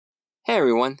Hey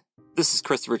everyone, this is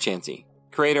Christopher Chansey,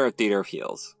 creator of Theater of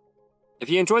Heels. If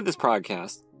you enjoyed this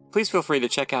podcast, please feel free to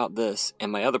check out this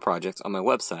and my other projects on my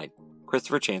website,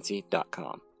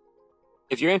 ChristopherChansey.com.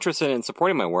 If you're interested in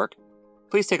supporting my work,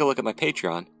 please take a look at my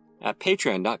Patreon at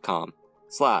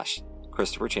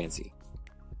patreon.com/ChristopherChansey.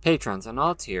 Patrons on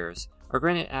all tiers are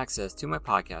granted access to my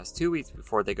podcast 2 weeks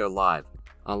before they go live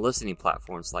on listening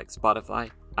platforms like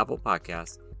Spotify, Apple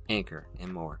Podcasts, Anchor,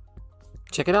 and more.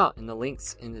 Check it out in the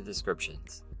links in the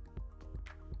descriptions.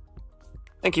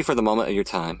 Thank you for the moment of your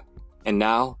time, and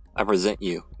now I present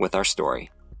you with our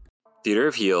story. Theater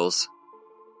of Heels,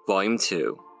 Volume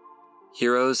 2,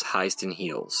 Heroes, Heist, and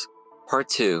Heels, Part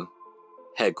 2,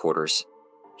 Headquarters,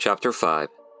 Chapter 5,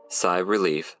 Sigh of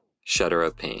Relief, Shudder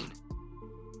of Pain.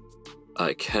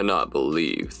 I cannot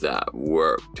believe that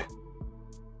worked.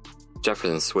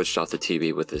 Jefferson switched off the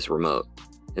TV with his remote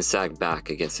and sagged back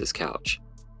against his couch.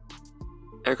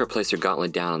 Erica placed her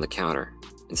gauntlet down on the counter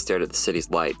and stared at the city's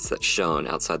lights that shone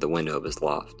outside the window of his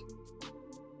loft.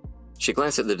 She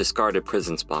glanced at the discarded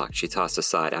prison's box she tossed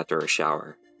aside after her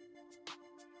shower.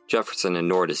 Jefferson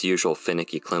ignored his usual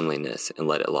finicky cleanliness and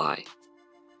let it lie.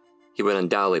 He would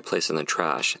undoubtedly place it in the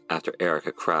trash after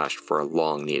Erica crashed for a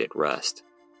long-needed rest.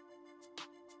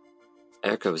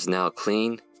 Erica was now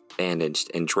clean,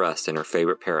 bandaged, and dressed in her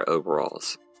favorite pair of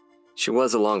overalls. She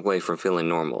was a long way from feeling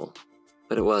normal,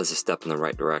 but it was a step in the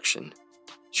right direction.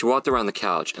 She walked around the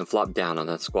couch and flopped down on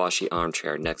the squashy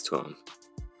armchair next to him.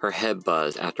 Her head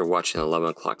buzzed after watching the 11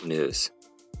 o'clock news,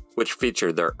 which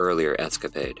featured their earlier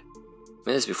escapade.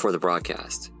 Minutes before the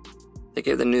broadcast, they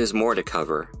gave the news more to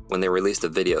cover when they released a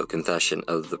video confession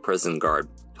of the prison guard,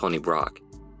 Tony Brock,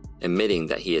 admitting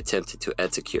that he attempted to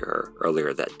execute her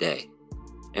earlier that day.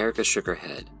 Erica shook her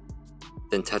head,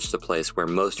 then touched the place where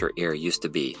most her ear used to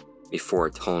be before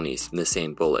Tony's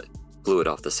misaimed bullet blew it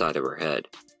off the side of her head.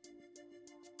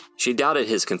 She doubted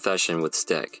his confession would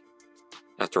stick.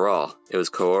 After all, it was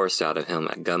coerced out of him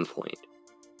at gunpoint.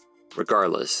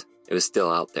 Regardless, it was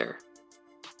still out there.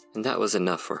 And that was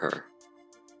enough for her.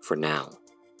 For now.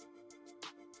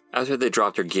 After they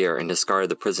dropped her gear and discarded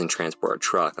the prison transport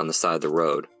truck on the side of the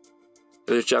road,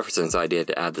 it was Jefferson's idea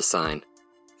to add the sign,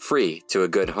 "Free to a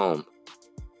good home."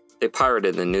 They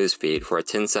pirated the newsfeed for a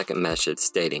 10-second message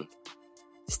stating,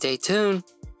 "Stay tuned.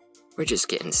 We're just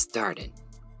getting started."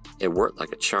 It worked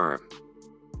like a charm.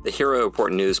 The Hero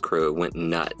Report news crew went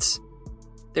nuts.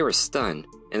 They were stunned,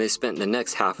 and they spent the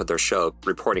next half of their show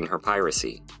reporting her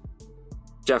piracy.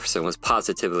 Jefferson was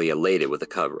positively elated with the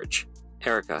coverage.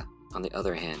 Erica, on the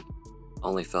other hand,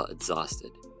 only felt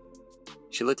exhausted.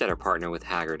 She looked at her partner with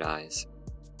haggard eyes.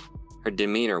 Her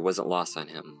demeanor wasn't lost on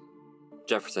him.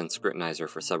 Jefferson scrutinized her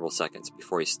for several seconds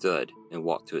before he stood and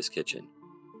walked to his kitchen.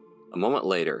 A moment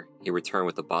later, he returned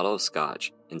with a bottle of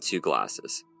scotch and 2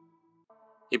 glasses.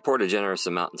 He poured a generous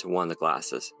amount into one of the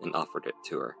glasses and offered it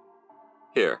to her.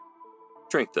 "Here,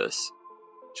 drink this."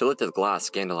 She looked at the glass,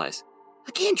 scandalized.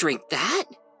 "I can't drink that.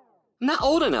 I'm not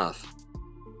old enough."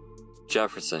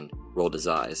 Jefferson rolled his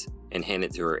eyes and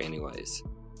handed it to her anyways.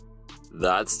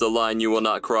 "That's the line you will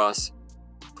not cross.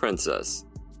 Princess,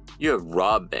 you have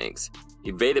robbed banks,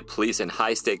 evaded police in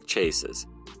high-stake chases,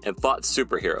 and fought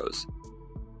superheroes.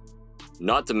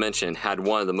 Not to mention had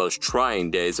one of the most trying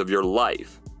days of your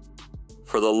life.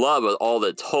 For the love of all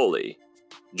that's holy,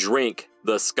 drink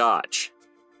the scotch.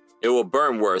 It will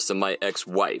burn worse than my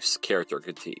ex-wife's character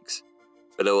critiques,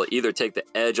 but it will either take the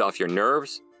edge off your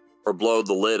nerves or blow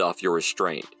the lid off your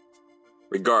restraint.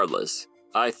 Regardless,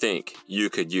 I think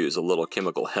you could use a little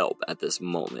chemical help at this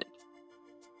moment."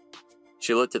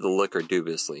 She looked at the liquor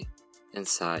dubiously and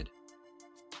sighed.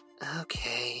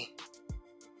 "Okay."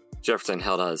 Jefferson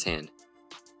held out his hand.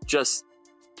 "Just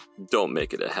don't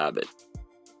make it a habit."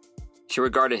 She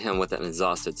regarded him with an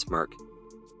exhausted smirk.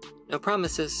 "No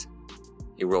promises."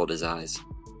 He rolled his eyes.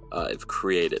 "I've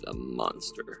created a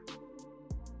monster."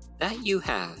 "That you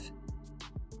have."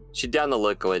 She downed the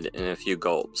liquid in a few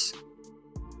gulps.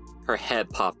 Her head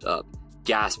popped up,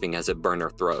 gasping as it burned her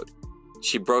throat.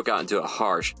 She broke out into a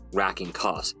harsh, racking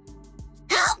cough.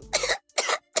 "Help!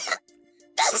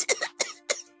 That's...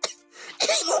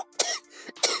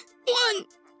 One!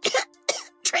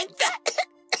 Drink that!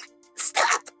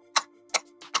 Stop!"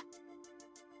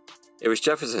 It was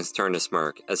Jefferson's turn to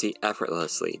smirk as he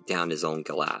effortlessly downed his own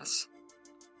glass.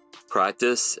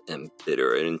 "Practice and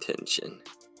bitter intention."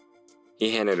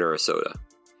 He handed her a soda.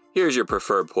 "Here's your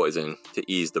preferred poison to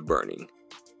ease the burning."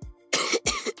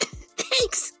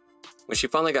 "Thanks." When she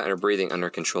finally got her breathing under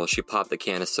control, she popped the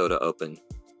can of soda open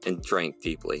and drank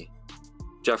deeply.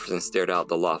 Jefferson stared out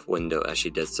the loft window as she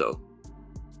did so.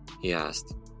 He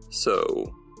asked,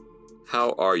 "So,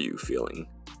 how are you feeling?"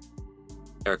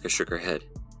 Erica shook her head.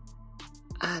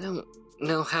 I don't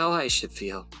know how I should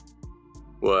feel.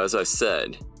 Well, as I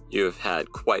said, you have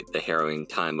had quite the harrowing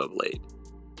time of late.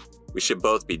 We should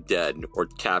both be dead or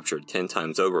captured 10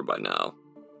 times over by now.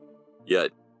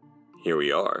 Yet, here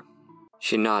we are.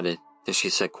 She nodded, then she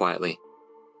said quietly,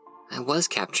 I was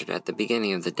captured at the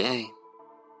beginning of the day.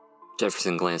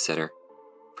 Jefferson glanced at her.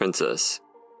 Princess,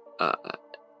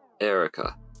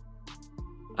 Erica.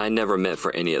 I never meant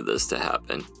for any of this to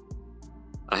happen.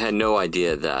 I had no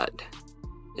idea that...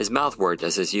 His mouth worked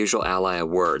as his usual ally of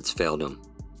words failed him.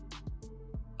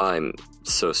 I'm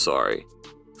so sorry.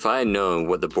 If I had known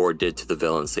what the board did to the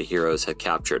villains the heroes had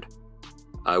captured,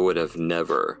 I would have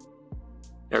never...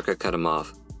 Erica cut him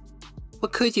off.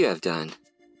 What could you have done?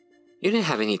 You didn't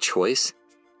have any choice.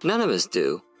 None of us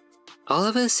do. All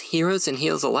of us, heroes and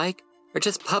heels alike, are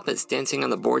just puppets dancing on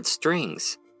the board's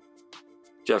strings.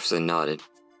 Jefferson nodded.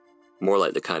 More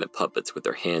like the kind of puppets with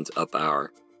their hands up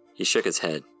our... He shook his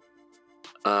head.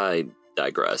 I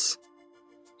digress.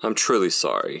 I'm truly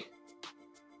sorry.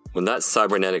 When that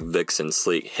cybernetic vixen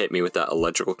Sleek hit me with that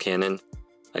electrical cannon,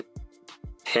 I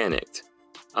panicked.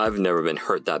 I've never been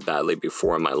hurt that badly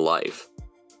before in my life.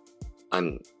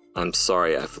 I'm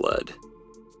sorry I fled.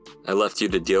 I left you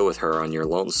to deal with her on your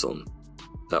lonesome.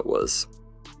 That was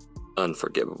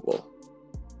unforgivable.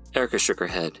 Erica shook her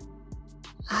head.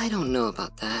 I don't know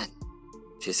about that,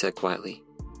 she said quietly.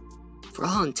 For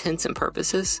all intents and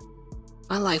purposes,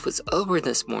 my life was over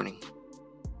this morning.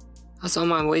 I was on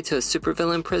my way to a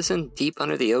supervillain prison deep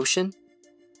under the ocean.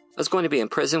 I was going to be in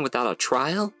prison without a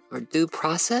trial or due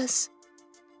process.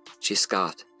 She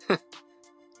scoffed.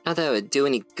 Not that it would do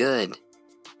any good.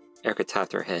 Erica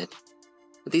tapped her head.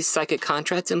 With these psychic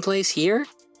contracts in place here,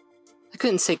 I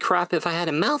couldn't say crap if I had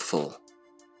a mouthful.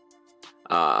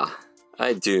 Ah,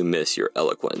 I do miss your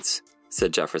eloquence,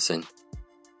 said Jefferson.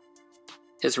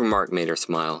 His remark made her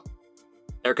smile.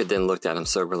 Erica then looked at him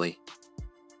soberly.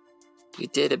 You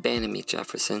did abandon me,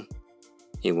 Jefferson.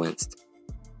 He winced.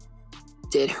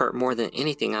 It did hurt more than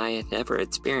anything I had ever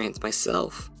experienced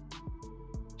myself.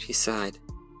 She sighed.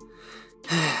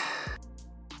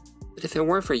 But if it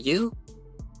weren't for you,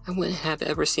 I wouldn't have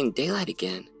ever seen daylight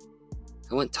again.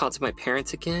 I wouldn't talk to my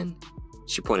parents again.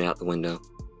 She pointed out the window.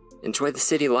 Enjoy the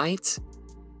city lights?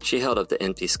 She held up the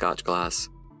empty scotch glass.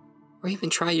 Or even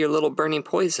try your little burning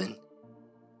poison.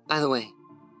 By the way,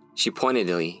 she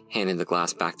pointedly handed the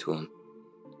glass back to him.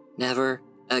 Never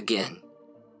again.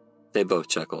 They both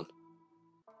chuckled.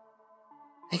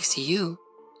 Thanks to you,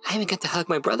 I even got to hug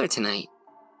my brother tonight.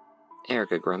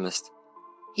 Erica grimaced.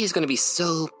 He's going to be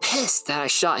so pissed that I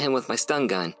shot him with my stun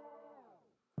gun.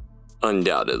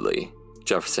 Undoubtedly,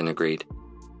 Jefferson agreed.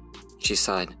 She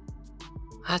sighed.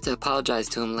 I have to apologize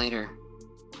to him later.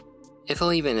 If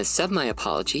he'll even accept my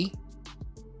apology.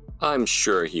 I'm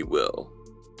sure he will.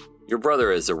 Your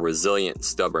brother is a resilient,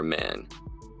 stubborn man.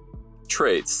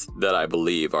 Traits that I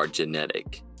believe are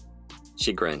genetic.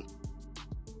 She grinned.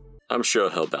 I'm sure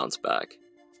he'll bounce back.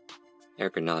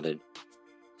 Erica nodded.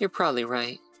 You're probably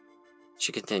right.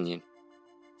 She continued.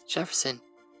 Jefferson,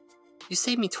 you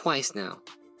saved me twice now.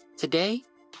 Today,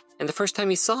 and the first time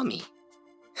you saw me.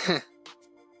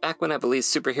 Back when I believed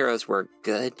superheroes were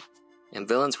good, and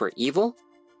villains were evil,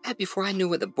 back before I knew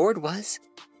what the board was,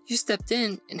 you stepped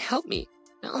in and helped me,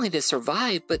 not only to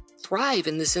survive, but thrive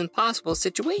in this impossible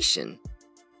situation.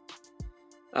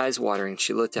 Eyes watering,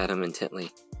 she looked at him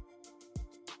intently.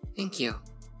 Thank you.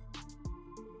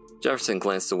 Jefferson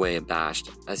glanced away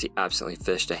abashed as he absently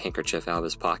fished a handkerchief out of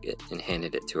his pocket and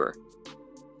handed it to her.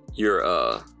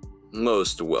 You're,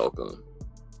 most welcome,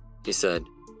 he said.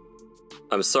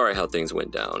 I'm sorry how things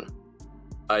went down.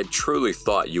 I truly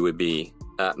thought you would be,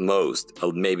 at most,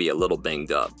 maybe a little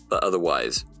banged up, but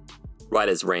otherwise, right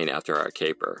as rain after our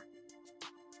caper.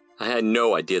 I had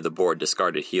no idea the board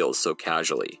discarded heels so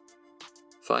casually.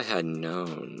 If I had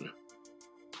known...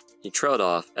 He trailed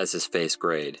off as his face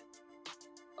grayed.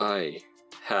 I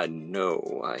had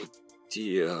no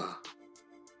idea,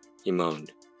 he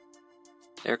moaned.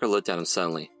 Erica looked at him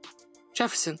suddenly.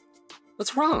 Jefferson,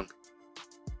 what's wrong?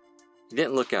 He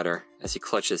didn't look at her as he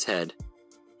clutched his head.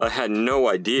 I had no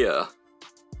idea.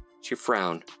 She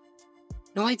frowned.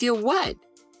 No idea what?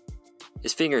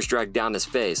 His fingers dragged down his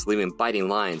face, leaving biting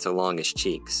lines along his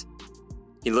cheeks.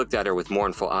 He looked at her with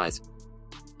mournful eyes.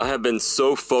 I have been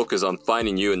so focused on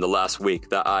finding you in the last week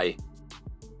that I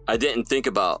didn't think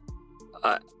about...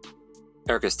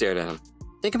 Erica stared at him.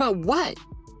 Think about what?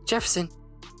 Jefferson,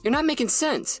 you're not making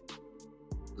sense.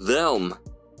 Them,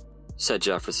 said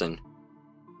Jefferson.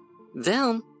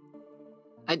 Them?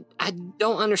 I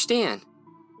don't understand.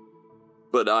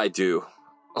 But I do.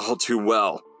 All too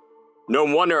well. No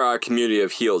wonder our community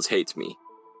of heels hates me.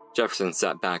 Jefferson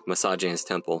sat back, massaging his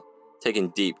temple, taking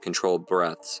deep, controlled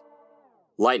breaths.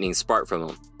 Lightning sparked from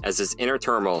him as his inner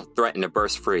turmoil threatened to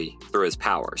burst free through his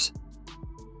powers.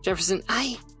 Jefferson,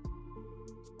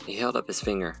 He held up his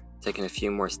finger, taking a few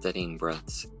more steadying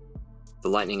breaths. The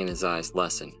lightning in his eyes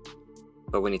lessened,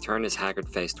 but when he turned his haggard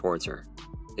face towards her,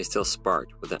 they still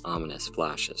sparked with ominous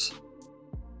flashes.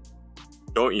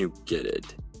 Don't you get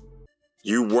it?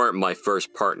 You weren't my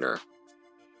first partner.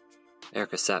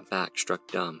 Erica sat back, struck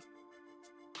dumb.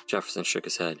 Jefferson shook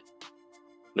his head.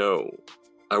 No,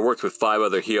 I worked with 5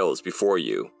 other heels before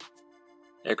you.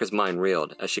 Erica's mind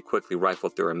reeled as she quickly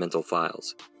rifled through her mental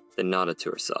files, then nodded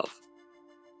to herself.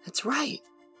 That's right.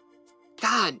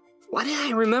 God, why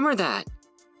didn't I remember that?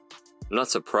 I'm not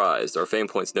surprised. Our fame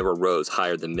points never rose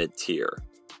higher than mid-tier.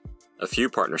 A few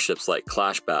partnerships like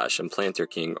Clash Bash and Planter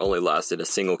King only lasted a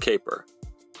single caper.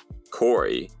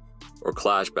 Corey, or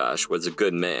Clash Bash, was a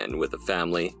good man with a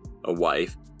family, a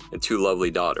wife, and 2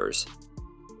 lovely daughters.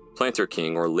 Planter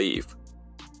King, or Leaf,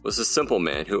 was a simple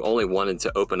man who only wanted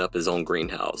to open up his own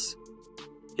greenhouse.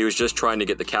 He was just trying to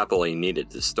get the capital he needed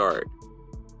to start.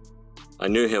 I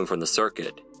knew him from the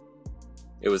circuit.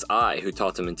 It was I who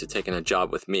talked him into taking a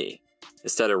job with me,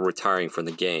 instead of retiring from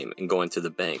the game and going to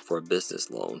the bank for a business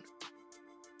loan.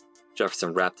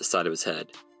 Jefferson rapped the side of his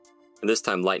head, and this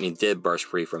time lightning did burst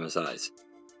free from his eyes.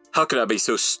 How could I be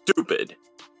so stupid?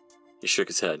 He shook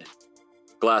his head.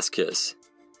 Glass Kiss,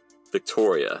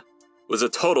 Victoria, was a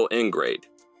total ingrate.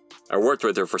 I worked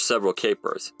with her for several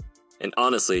capers, and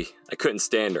honestly, I couldn't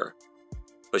stand her.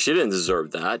 But she didn't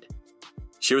deserve that.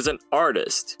 She was an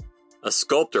artist, a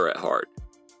sculptor at heart.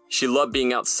 She loved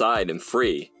being outside and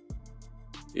free.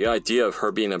 The idea of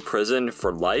her being in prison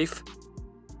for life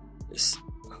is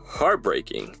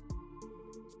heartbreaking.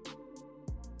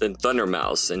 Then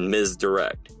Thundermouse and Ms.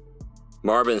 Direct,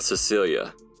 Marvin and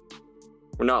Cecilia,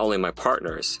 were not only my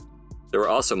partners, they were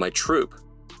also my troupe,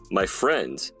 my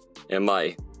friends, and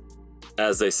my,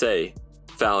 as they say,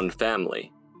 found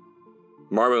family.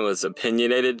 Marvin was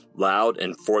opinionated, loud,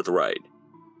 and forthright.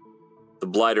 The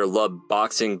blighter loved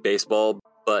boxing, baseball,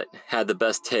 but had the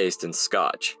best taste in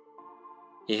scotch.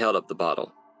 He held up the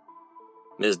bottle.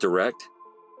 Ms. Direct?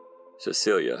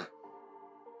 Cecilia.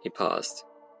 He paused.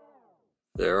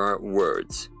 There aren't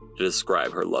words to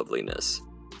describe her loveliness.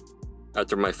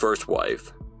 After my first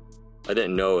wife, I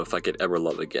didn't know if I could ever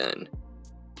love again.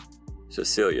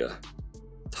 Cecilia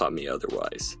taught me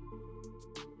otherwise.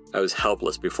 I was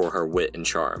helpless before her wit and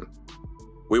charm.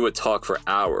 We would talk for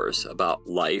hours about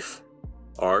life,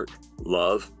 art,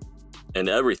 love, and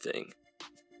everything.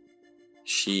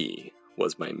 She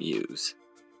was my muse.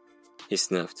 He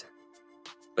sniffed.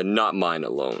 But not mine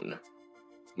alone.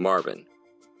 Marvin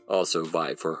also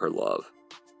vied for her love,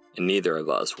 and neither of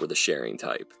us were the sharing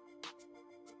type.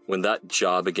 When that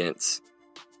job against...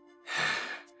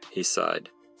 He sighed.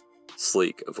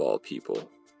 Sleek of all people.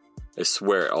 I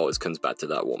swear it always comes back to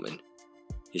that woman.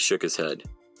 He shook his head.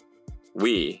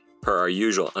 We, per our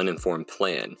usual uninformed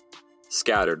plan,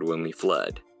 scattered when we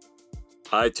fled.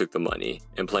 I took the money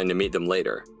and planned to meet them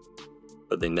later,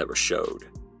 but they never showed.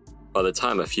 By the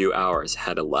time a few hours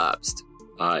had elapsed,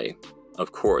 I,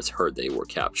 of course, heard they were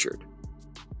captured.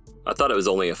 I thought it was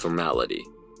only a formality.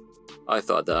 I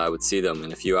thought that I would see them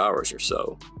in a few hours or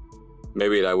so.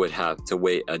 Maybe I would have to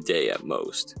wait a day at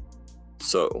most.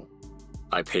 So,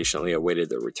 I patiently awaited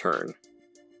their return.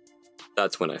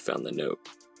 That's when I found the note.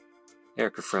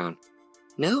 Erica frowned.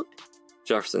 Note?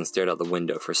 Jefferson stared out the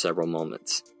window for several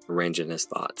moments, arranging his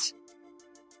thoughts.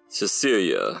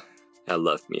 Cecilia had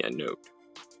left me a note.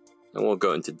 I won't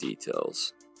go into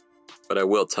details, but I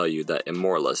will tell you that it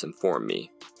more or less informed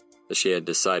me that she had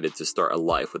decided to start a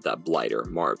life with that blighter,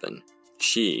 Marvin.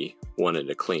 She wanted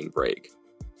a clean break.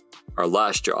 Our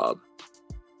last job,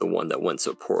 the one that went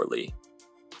so poorly,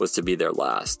 was to be their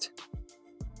last.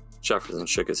 Jefferson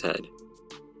shook his head.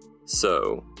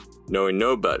 So, knowing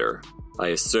no better, I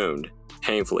assumed,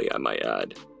 painfully I might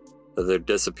add, that their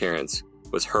disappearance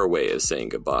was her way of saying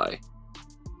goodbye.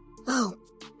 Oh,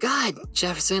 God,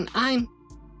 Jefferson,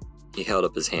 He held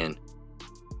up his hand.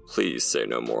 Please say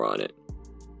no more on it.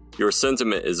 Your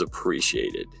sentiment is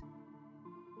appreciated.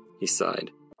 He sighed.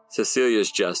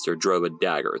 Cecilia's gesture drove a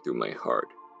dagger through my heart.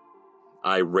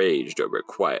 I raged over it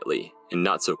quietly, and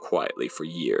not so quietly for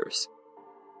years.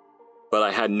 But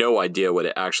I had no idea what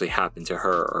had actually happened to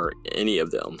her or any of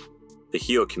them. The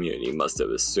heel community must have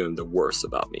assumed the worst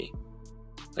about me.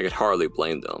 I could hardly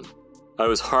blame them. I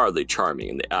was hardly charming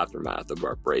in the aftermath of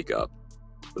our breakup.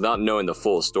 Without knowing the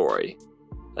full story,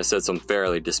 I said some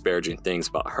fairly disparaging things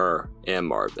about her and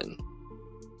Marvin.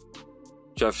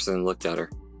 Jefferson looked at her.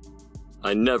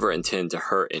 I never intend to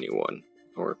hurt anyone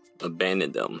or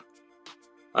abandoned them.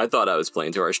 I thought I was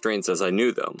playing to our strengths as I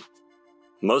knew them.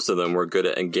 Most of them were good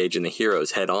at engaging the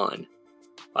heroes head-on.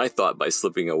 I thought by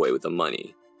slipping away with the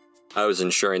money, I was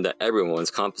ensuring that everyone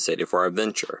was compensated for our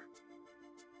venture.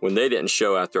 When they didn't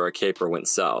show after our caper went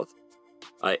south,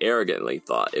 I arrogantly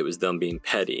thought it was them being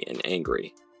petty and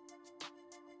angry.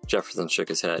 Jefferson shook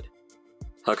his head.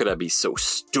 How could I be so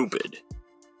stupid?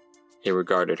 He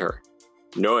regarded her.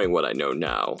 Knowing what I know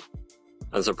now,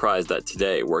 I'm surprised that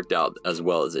today worked out as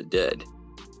well as it did.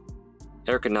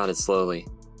 Erica nodded slowly.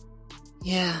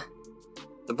 Yeah,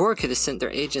 the board could have sent their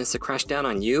agents to crash down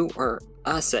on you or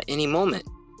us at any moment,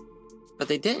 but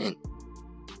they didn't.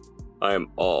 I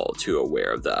am all too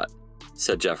aware of that,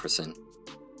 said Jefferson.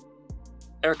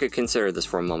 Erica considered this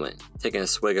for a moment, taking a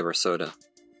swig of her soda.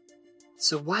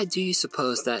 So why do you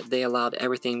suppose that they allowed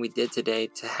everything we did today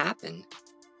to happen?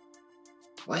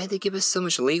 Why did they give us so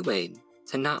much leeway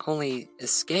to not only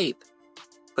escape,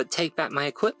 but take back my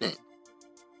equipment?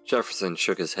 Jefferson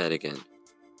shook his head again.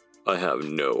 I have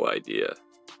no idea.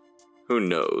 Who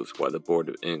knows why the Board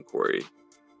of Inquiry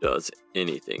does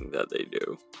anything that they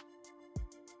do?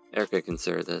 Erica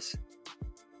considered this.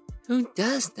 Who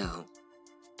does know?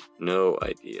 No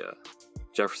idea.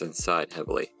 Jefferson sighed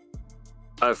heavily.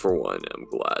 I, for one, am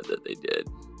glad that they did.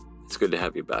 It's good to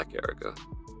have you back, Erica.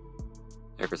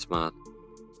 Erica smiled.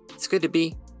 It's good to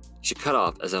be. She cut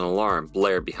off as an alarm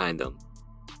blared behind them.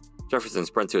 Jefferson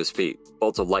sprinted to his feet,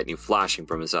 bolts of lightning flashing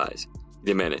from his eyes.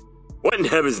 He demanded, What in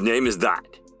heaven's name is that?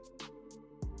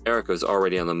 Erica was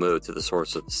already on the move to the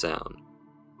source of the sound.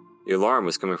 The alarm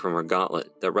was coming from her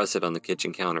gauntlet that rested on the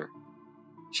kitchen counter.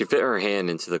 She fit her hand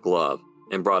into the glove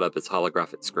and brought up its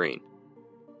holographic screen.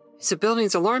 It's the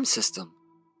building's alarm system.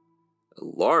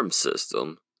 Alarm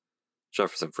system?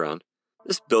 Jefferson frowned.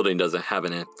 This building doesn't have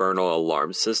an infernal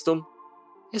alarm system.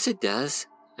 Yes, it does.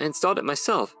 I installed it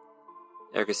myself,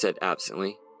 Erica said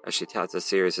absently as she tapped a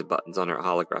series of buttons on her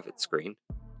holographic screen.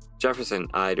 Jefferson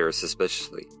eyed her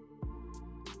suspiciously.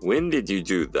 When did you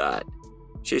do that?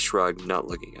 She shrugged, not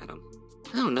looking at him.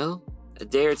 I don't know. A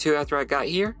day or two after I got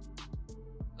here?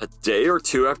 A day or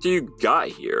two after you got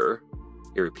here?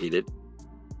 He repeated.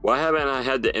 Why haven't I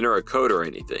had to enter a code or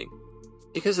anything?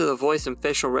 Because of the voice and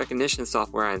facial recognition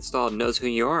software I installed knows who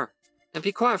you are. Now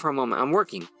be quiet for a moment, I'm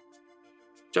working.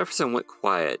 Jefferson went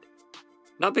quiet,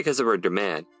 not because of her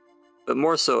demand, but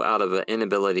more so out of an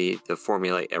inability to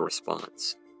formulate a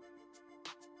response.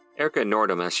 Erica ignored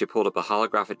him as she pulled up a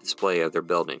holographic display of their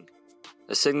building.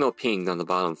 A signal pinged on the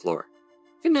bottom floor.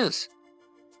 Good news.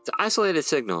 It's an isolated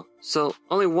signal, so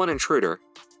only one intruder.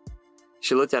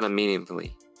 She looked at him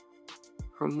meaningfully.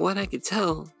 From what I could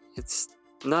tell, it's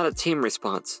not a team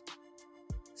response.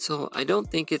 So I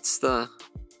don't think it's the...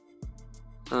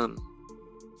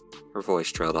 Her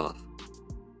voice trailed off.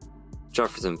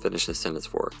 Jefferson finished the sentence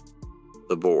for her.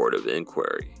 The Board of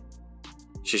Inquiry.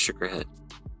 She shook her head.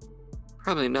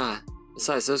 Probably not.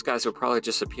 Besides, those guys will probably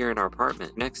just appear in our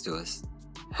apartment next to us.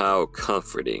 How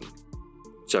comforting,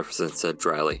 Jefferson said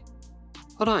dryly.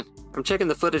 Hold on, I'm checking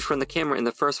the footage from the camera in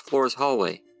the first floor's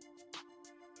hallway.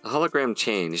 The hologram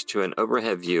changed to an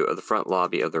overhead view of the front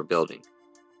lobby of their building.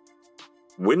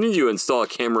 When did you install a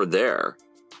camera there?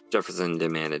 Jefferson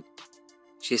demanded.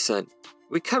 She said,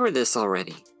 We covered this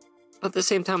already, but at the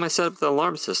same time I set up the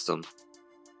alarm system.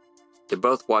 They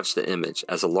both watched the image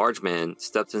as a large man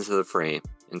stepped into the frame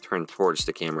and turned towards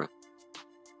the camera.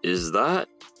 Is that?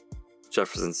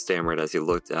 Jefferson stammered as he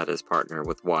looked at his partner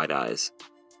with wide eyes.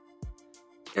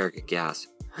 Erica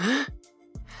gasped. Huh?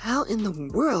 How in the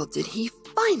world did he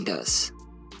find us?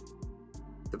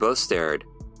 They both stared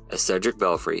as Cedric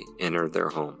Belfry entered their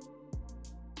home.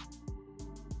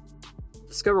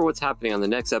 Discover what's happening on the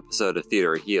next episode of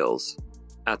Theater of Heels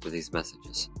after these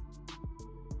messages.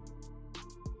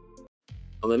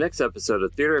 On the next episode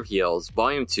of Theater of Heels,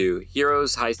 Volume 2,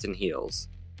 Heroes, Heist, and Heels.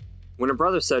 When her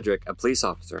brother Cedric, a police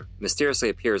officer, mysteriously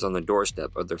appears on the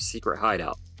doorstep of their secret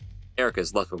hideout, Erica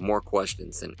is left with more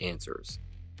questions than answers.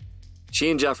 She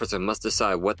and Jefferson must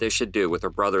decide what they should do with her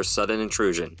brother's sudden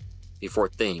intrusion before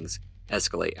things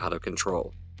escalate out of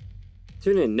control.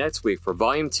 Tune in next week for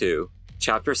Volume 2,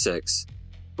 Chapter 6,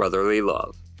 Brotherly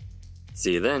Love.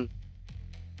 See you then.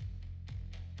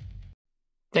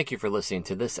 Thank you for listening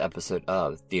to this episode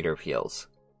of Theater of Heels.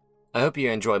 I hope you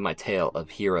enjoyed my tale of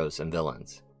heroes and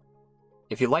villains.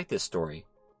 If you like this story,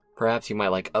 perhaps you might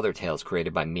like other tales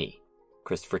created by me,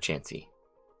 Christopher Chansey.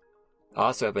 I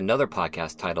also have another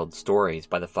podcast titled Stories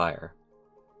by the Fire.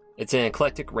 It's an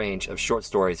eclectic range of short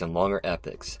stories and longer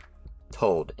epics,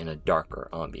 told in a darker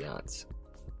ambiance.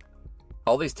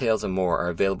 All these tales and more are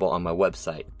available on my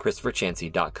website,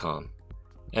 ChristopherChansey.com,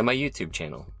 and my YouTube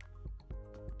channel.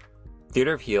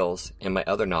 Theater of Heels and my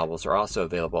other novels are also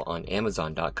available on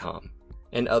Amazon.com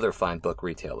and other fine book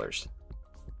retailers.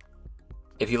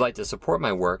 If you'd like to support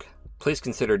my work, please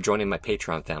consider joining my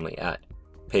Patreon family at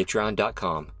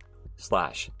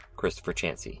patreon.com/Christopher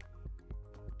Chansey.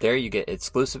 There you get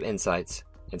exclusive insights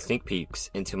and sneak peeks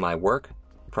into my work,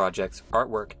 projects,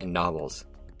 artwork, and novels,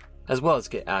 as well as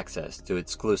get access to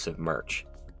exclusive merch.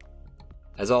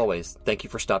 As always, thank you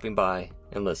for stopping by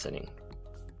and listening.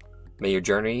 May your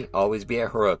journey always be a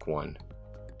heroic one.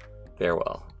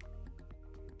 Farewell.